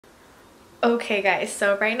Okay guys,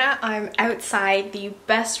 so right now I'm outside the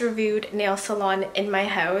best reviewed nail salon in my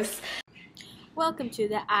house. Welcome to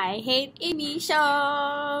the I Hate Amy show.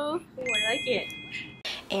 Oh, I like it.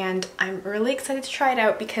 And I'm really excited to try it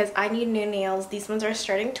out because I need new nails. These ones are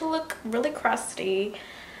starting to look really crusty.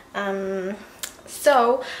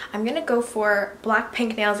 So I'm gonna go for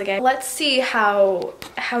Blackpink nails again. Let's see how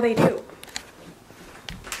they do.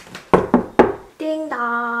 Ding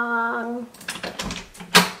dong.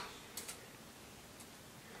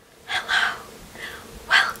 Hello.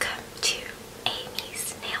 Welcome to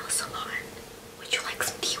Amy's nail salon. Would you like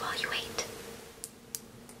some tea while you wait?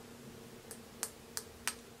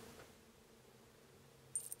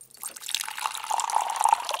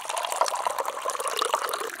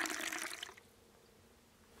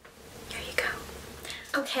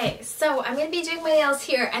 Okay, so I'm going to be doing my nails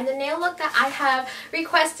here, and the nail look that I have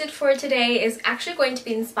requested for today is actually going to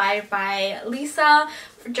be inspired by Lisa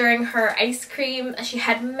during her ice cream. She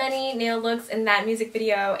had many nail looks in that music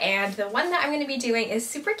video, and the one that I'm going to be doing is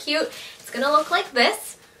super cute. It's going to look like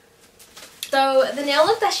this. So the nail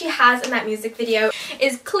look that she has in that music video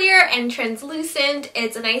is clear and translucent.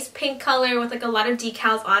 It's a nice pink color with like a lot of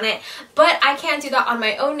decals on it, but I can't do that on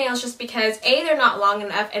my own nails just because A, they're not long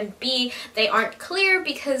enough, and B, they aren't clear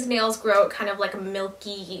because nails grow kind of like a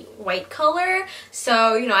milky white color.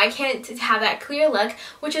 So, you know, I can't have that clear look,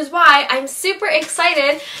 which is why I'm super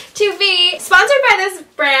excited to be sponsored by this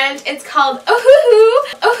brand. It's called Ohuhu.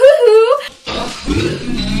 Ohuhu.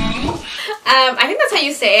 I think that's how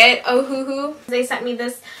you say it, Ohuhu. They sent me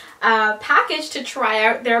this package to try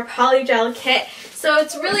out their polygel kit. So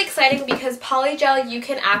it's really exciting because polygel, you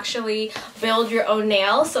can actually build your own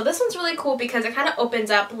nails. So this one's really cool because it kind of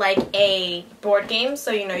opens up like a board game.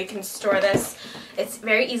 So, you know, you can store this. It's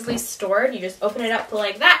very easily stored. You just open it up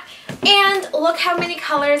like that. And look how many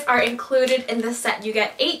colors are included in this set. You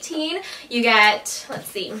get 18. You get, let's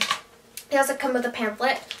see. They also come with a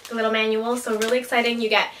pamphlet, a little manual. So really exciting. You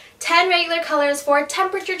get 10 regular colors, 4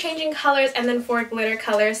 temperature changing colors, and then 4 glitter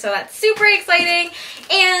colors, so that's super exciting.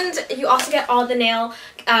 And you also get all the nail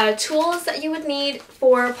tools that you would need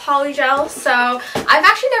for polygel. So I've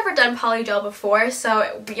actually never done polygel before,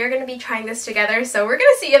 so we are going to be trying this together. So we're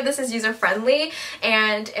going to see if this is user friendly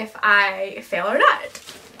and if I fail or not.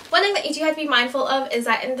 One thing that you do have to be mindful of is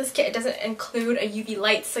that in this kit it doesn't include a UV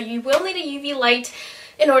light, so you will need a UV light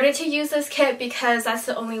in order to use this kit because that's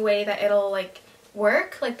the only way that it'll like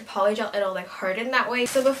work, like the polygel, it'll like harden that way.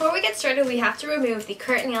 So before we get started, we have to remove the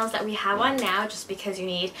current nails that we have on now, just because you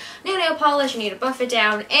need new nail polish, you need to buff it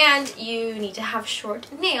down, and you need to have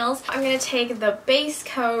short nails. I'm going to take the base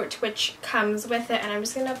coat which comes with it, and I'm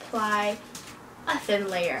just going to apply a thin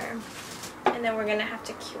layer, and then we're going to have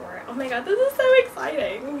to cure it. Oh my god, this is so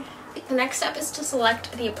exciting. The next step is to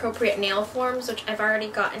select the appropriate nail forms, which I've already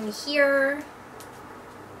gotten here.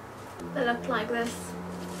 They look like this.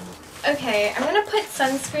 Okay, I'm going to put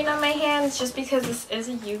sunscreen on my hands just because this is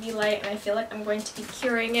a UV light and I feel like I'm going to be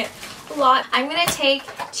curing it a lot. I'm going to take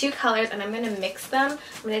 2 colors and I'm going to mix them.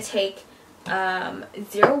 I'm going to take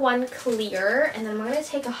 01 clear, and then I'm going to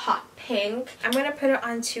take a hot pink. I'm going to put it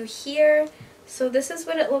onto here. So this is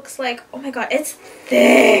what it looks like. Oh my god, it's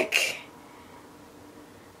thick!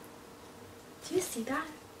 Do you see that?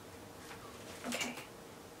 Okay,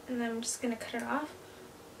 and then I'm just going to cut it off.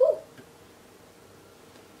 Ooh.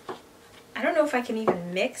 I don't know if I can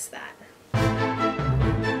even mix that.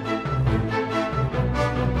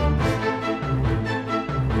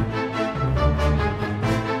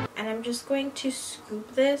 And I'm just going to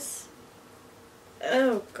scoop this.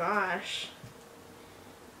 Oh gosh.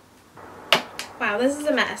 Wow, this is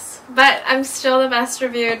a mess. But I'm still the best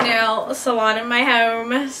reviewed nail salon in my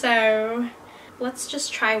home, so let's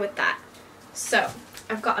just try with that. So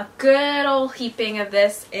I've got a good old heaping of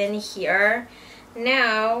this in here.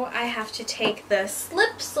 Now I have to take the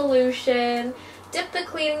slip solution, dip the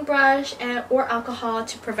cleaning brush or alcohol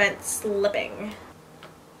to prevent slipping.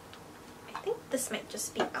 I think this might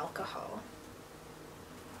just be alcohol.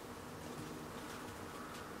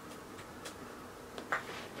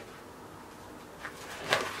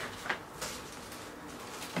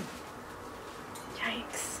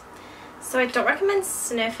 Yikes. So I don't recommend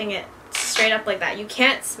sniffing it straight up like that. You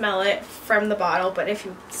can't smell it from the bottle, but if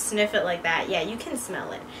you sniff it like that, yeah, you can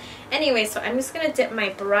smell it. Anyway, so I'm just gonna dip my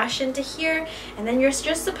brush into here, and then you're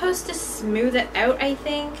just supposed to smooth it out, I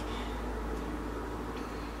think.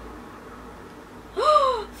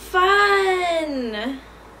 Oh, fun!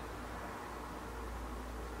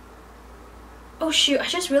 Oh shoot, I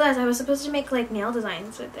just realized I was supposed to make like nail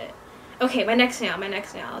designs with it. Okay, my next nail,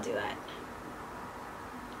 I'll do that.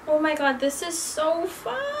 Oh my god, this is so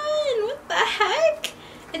fun! What the heck?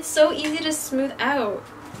 It's so easy to smooth out.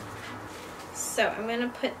 So I'm gonna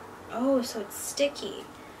put, oh, so it's sticky.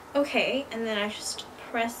 Okay, and then I just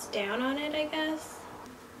press down on it, I guess.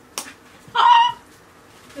 Ah!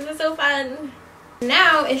 This is so fun.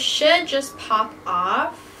 Now it should just pop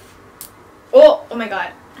off. Oh my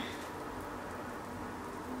god.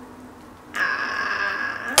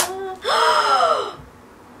 Ah.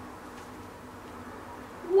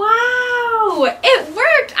 Wow, it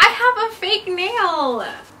worked. I have a fake nail.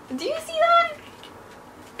 Do you see that?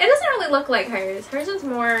 It doesn't really look like hers. Hers is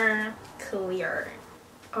more clear.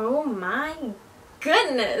 Oh my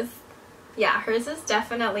goodness. Yeah, hers is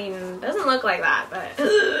definitely doesn't look like that, but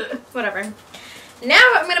whatever.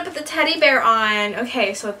 Now I'm gonna put the teddy bear on.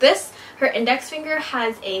 Okay, so this, her index finger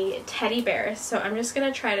has a teddy bear, so I'm just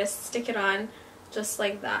gonna try to stick it on just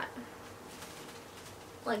like that.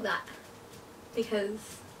 Like that.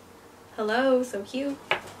 Because, hello, so cute.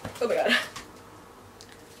 Oh my god.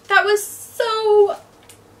 That was so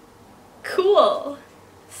cool.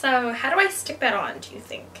 So how do I stick that on, do you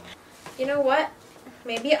think? You know what?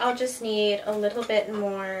 Maybe I'll just need a little bit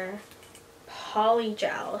more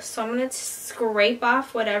polygel. So I'm going to scrape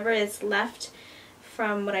off whatever is left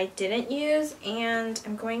from what I didn't use, and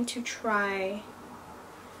I'm going to try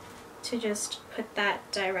to just put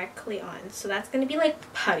that directly on. So that's going to be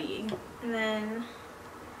like putty. And then,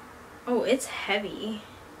 oh, it's heavy.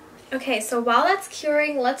 Okay, so while that's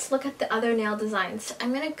curing, let's look at the other nail designs.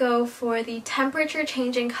 I'm going to go for the temperature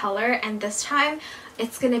changing color, and this time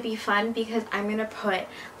it's going to be fun because I'm going to put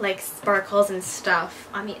like sparkles and stuff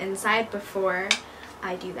on the inside before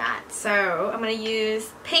I do that. So I'm going to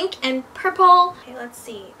use pink and purple. Okay, let's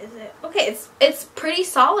see. Is it okay? It's pretty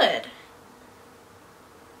solid.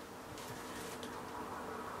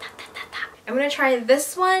 I'm going to try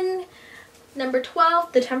this one. Number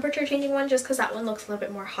 12, the temperature changing one, just because that one looks a little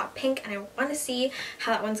bit more hot pink and I want to see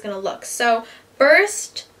how that one's going to look. So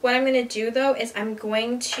first, what I'm going to do though is I'm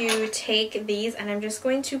going to take these and I'm just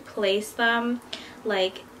going to place them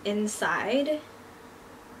like inside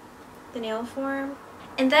the nail form.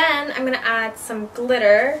 And then I'm going to add some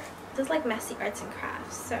glitter. This is like messy arts and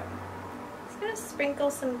crafts. So I'm just going to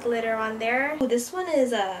sprinkle some glitter on there. Oh, this one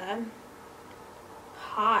is a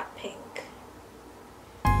hot pink.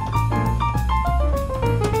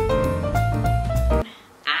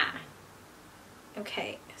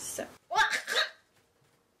 Okay, so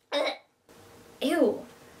ew,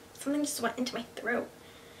 something just went into my throat.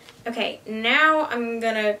 Okay, now I'm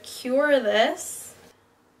gonna cure this.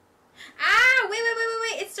 Ah, wait,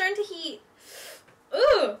 it's starting to heat.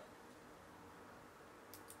 Ooh.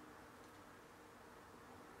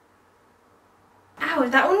 Ow,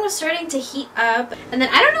 that one was starting to heat up. And then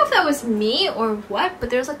I don't know if that was me or what,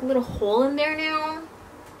 but there's like a little hole in there now.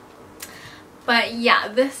 But yeah,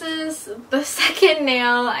 this is the second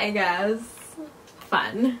nail, I guess.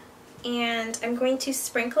 Fun. And I'm going to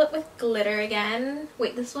sprinkle it with glitter again.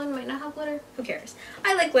 Wait, this one might not have glitter. Who cares?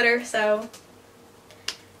 I like glitter, so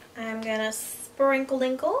I'm gonna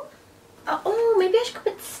sprinkle. Oh, maybe I should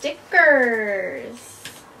put stickers.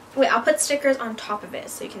 Wait, I'll put stickers on top of it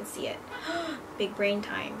so you can see it. Big brain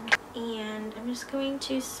time. And I'm just going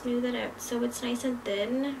to smooth it out so it's nice and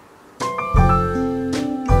thin.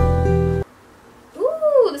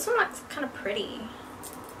 This one looks kind of pretty.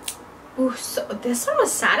 Ooh, so this one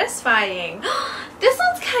was satisfying. This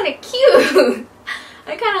one's kind of cute.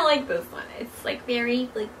 I kind of like this one. It's like very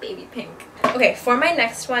like baby pink. Okay, for my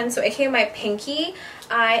next one, so aka my pinky,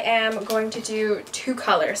 I am going to do two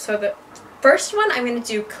colors. So the first one I'm going to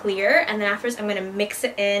do clear, and then afterwards I'm going to mix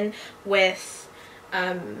it in with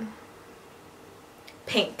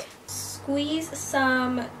pink. Squeeze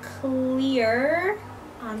some clear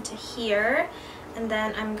onto here. And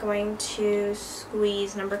then I'm going to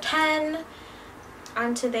squeeze number 10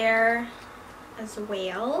 onto there as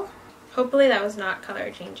well. Hopefully that was not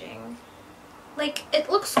color changing. Like, it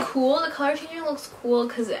looks cool. The color changing looks cool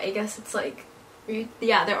because I guess it's like,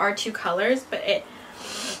 yeah, there are two colors, but it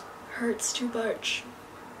hurts too much.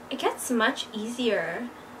 It gets much easier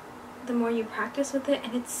the more you practice with it,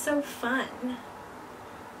 and it's so fun.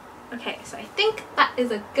 Okay, so I think that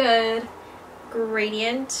is a good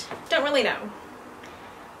gradient. Don't really know.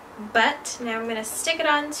 But now I'm going to stick it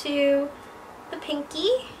onto the pinky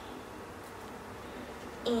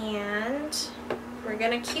and we're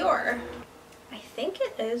going to cure. I think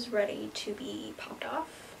it is ready to be popped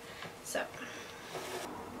off. So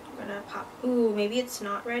I'm going to pop. Ooh, maybe it's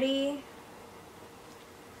not ready.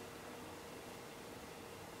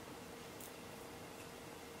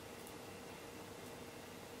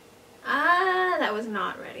 Ah, that was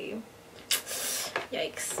not ready.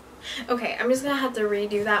 Yikes. Okay, I'm just gonna have to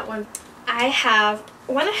redo that one. I have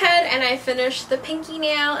went ahead and I finished the pinky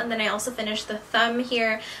nail, and then I also finished the thumb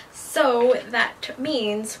here. So that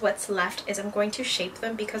means what's left is I'm going to shape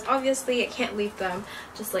them, because obviously I can't leave them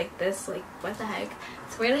just like this, like what the heck.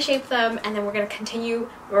 So we're gonna shape them, and then we're gonna continue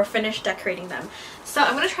or finish decorating them. So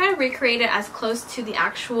I'm gonna try to recreate it as close to the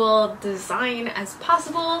actual design as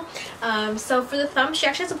possible. So for the thumb, she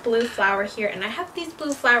actually has a blue flower here, and I have these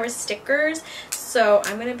blue flower stickers, so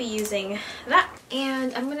I'm gonna be using that.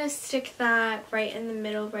 And I'm gonna stick that right in the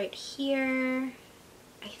middle right here.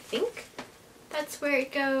 I think that's where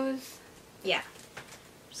it goes. Yeah.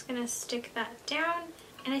 I'm just gonna stick that down.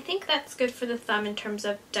 And I think that's good for the thumb in terms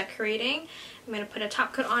of decorating. I'm gonna put a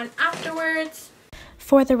top coat on afterwards.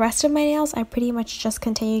 For the rest of my nails, I pretty much just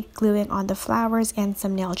continued gluing on the flowers and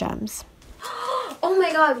some nail gems. Oh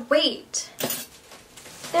my god, wait!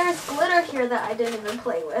 There's glitter here that I didn't even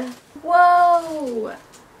play with. Whoa!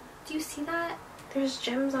 Do you see that? There's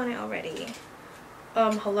gems on it already.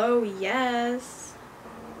 Hello, yes.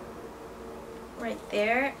 Right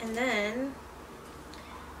there, and then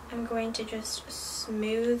I'm going to just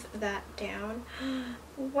smooth that down.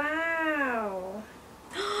 Wow!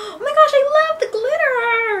 Oh my gosh, I love the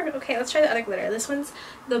glitter! Okay, let's try the other glitter. This one's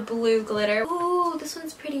the blue glitter. Ooh, this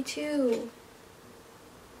one's pretty too.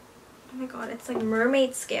 Oh my god, it's like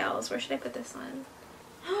mermaid scales. Where should I put this one?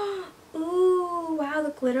 Ooh, wow, the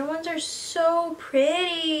glitter ones are so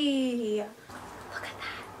pretty. Look at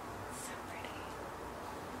that. It's so pretty.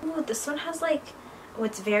 Ooh, this one has like, oh,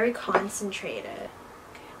 it's very concentrated.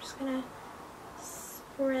 Okay, I'm just gonna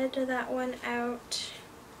spread that one out.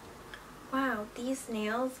 Wow, these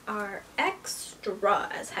nails are extra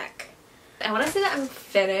as heck. I want to say that I'm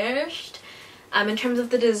finished in terms of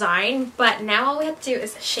the design, but now all we have to do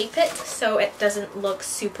is shape it so it doesn't look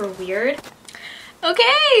super weird.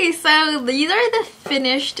 Okay, so these are the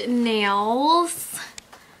finished nails.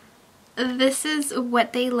 This is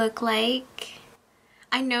what they look like.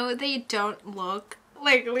 I know they don't look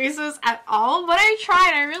like Lisa's at all, but I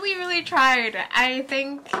tried. I really tried. I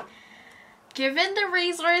think given the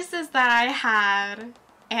resources that I had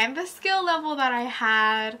and the skill level that I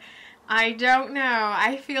had, I don't know.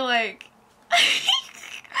 I feel like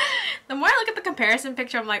the more I look at the comparison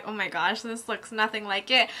picture, I'm like, oh my gosh, this looks nothing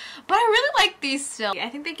like it. But I really like these still. I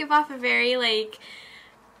think they give off a very like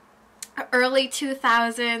early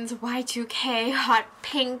 2000s Y2K hot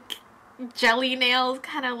pink jelly nails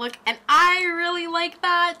kind of look, and I really like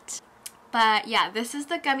that. But yeah, this is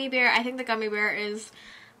the gummy bear. I think the gummy bear is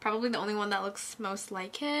probably the only one that looks most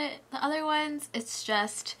like it. The other ones, it's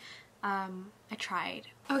just, I tried.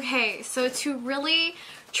 Okay, so to really,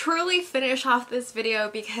 truly finish off this video,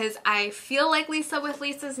 because I feel like Lisa with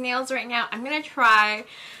Lisa's nails right now, I'm gonna try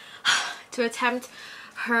to attempt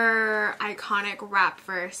her iconic rap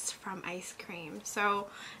verse from Ice Cream. So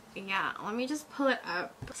yeah, let me just pull it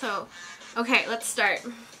up. So, okay, let's start.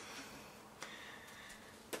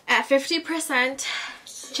 At 50%,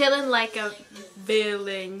 chillin' like a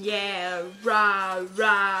villain, yeah, rah,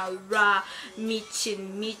 rah, rah.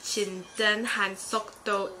 미친 듯한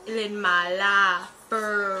속도 1인 말라.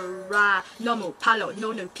 너무 빨라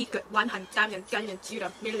너는 피끝 완한다면 ganyan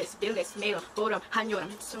밀리스 매일 보람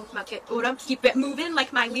한요람 속막해 오람. Keep it moving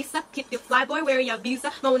like my Lisa. Keep your fly boy, wear your visa.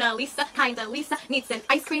 Mona Lisa, kinda Lisa needs an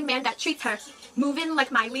ice cream man that treats her. Moving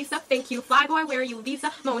like my Lisa, thank you fly boy, wear you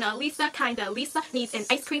visa. Mona Lisa, kinda Lisa needs an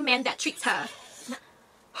ice cream man that treats her.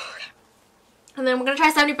 Okay. And then we're gonna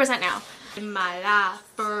try 70% now. 말라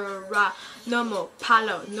버라 너무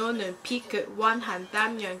빨라 너는 피크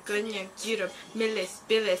원한다면 그냥 지름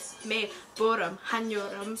밀리스 매일 보람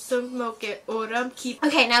한여름 숨목에 오름. Keep.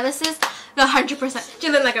 Okay, now this is the 100%.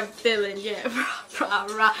 Chillin' like a villain, yeah. Rah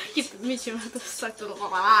rah. Keep 미친 the suck to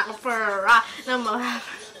rah 너무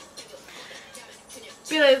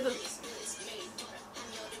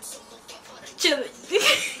chillin'.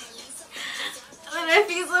 And I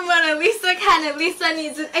think it's Mona Lisa, kind of Lisa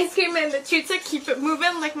needs an ice cream and the treats her. Keep it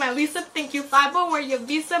moving like my Lisa. Thank you, Fibo, where your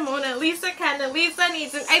visa. Mona Lisa, kind of Lisa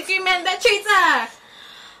needs an ice cream and that treats her.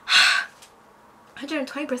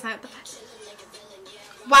 120%.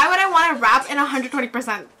 Why would I want to rap in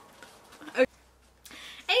 120%? Okay.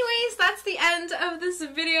 Anyways, that's the end of this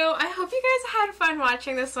video. I hope you guys had fun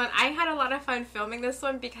watching this one. I had a lot of fun filming this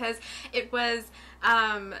one because it was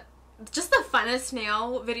just the funnest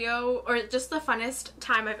nail video, or just the funnest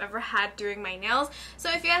time I've ever had doing my nails. So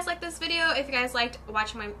if you guys like this video, if you guys liked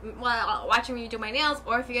watching me do my nails,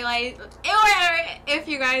 or if you guys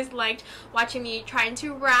liked watching me trying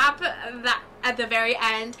to rap, that at the very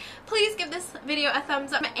end. Please give this video a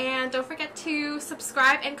thumbs up and don't forget to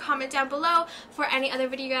subscribe and comment down below for any other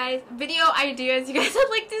video ideas you guys would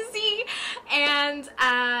like to see. And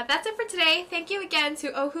that's it for today. Thank you again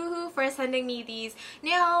to Ohuhu for sending me these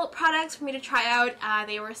nail products for me to try out.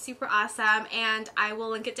 They were super awesome and I will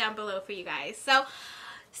link it down below for you guys. So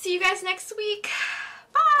see you guys next week.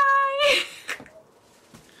 Bye!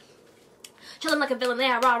 Chillin' like a villain,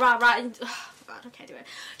 yeah, rah, rah, rah. Oh, God, I can't do it.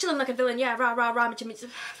 Chillin' like a villain, yeah, rah, rah, rah.